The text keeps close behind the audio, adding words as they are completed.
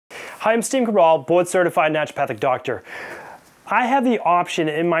Hi, I'm Steve Cabral, board certified naturopathic doctor. I have the option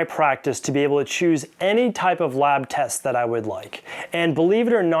in my practice to be able to choose any type of lab test that I would like. And believe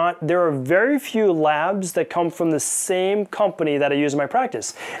it or not, there are very few labs that come from the same company that I use in my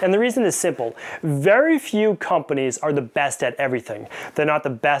practice. And the reason is simple. Very few companies are the best at everything. They're not the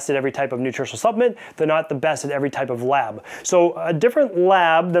best at every type of nutritional supplement. They're not the best at every type of lab. So a different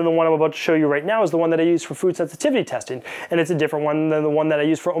lab than the one I'm about to show you right now is the one that I use for food sensitivity testing. And it's a different one than the one that I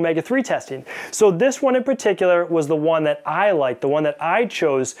use for omega-3 testing. So this one in particular was the one that I liked, the one that I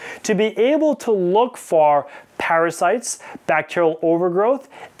chose to be able to look for parasites, bacterial overgrowth,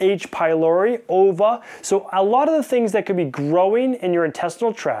 H. pylori, ova. So a lot of the things that could be growing in your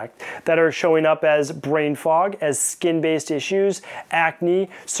intestinal tract that are showing up as brain fog, as skin-based issues, acne,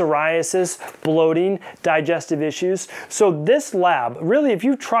 psoriasis, bloating, digestive issues. So this lab, really, if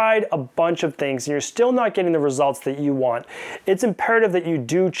you've tried a bunch of things and you're still not getting the results that you want, it's imperative that you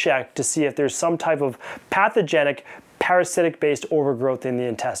do check to see if there's some type of pathogenic parasitic-based overgrowth in the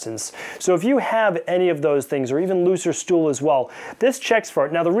intestines. So if you have any of those things, or even looser stool as well, this checks for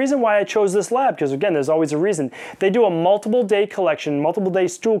it. Now the reason why I chose this lab, because again, there's always a reason, they do a multiple day collection, multiple day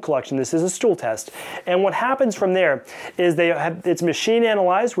stool collection. This is a stool test. And what happens from there is it's machine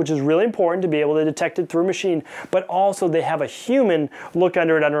analyzed, which is really important to be able to detect it through machine, but also they have a human look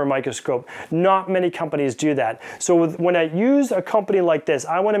under it under a microscope. Not many companies do that. So when I use a company like this,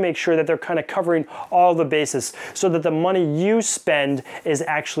 I want to make sure that they're kind of covering all the bases so that the money you spend is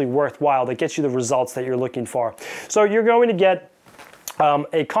actually worthwhile, that gets you the results that you're looking for. So you're going to get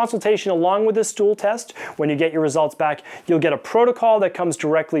a consultation along with this stool test. When you get your results back, you'll get a protocol that comes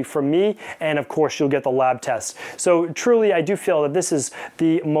directly from me, and of course you'll get the lab test. So truly, I do feel that this is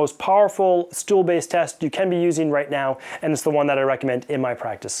the most powerful stool-based test you can be using right now, and it's the one that I recommend in my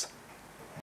practice.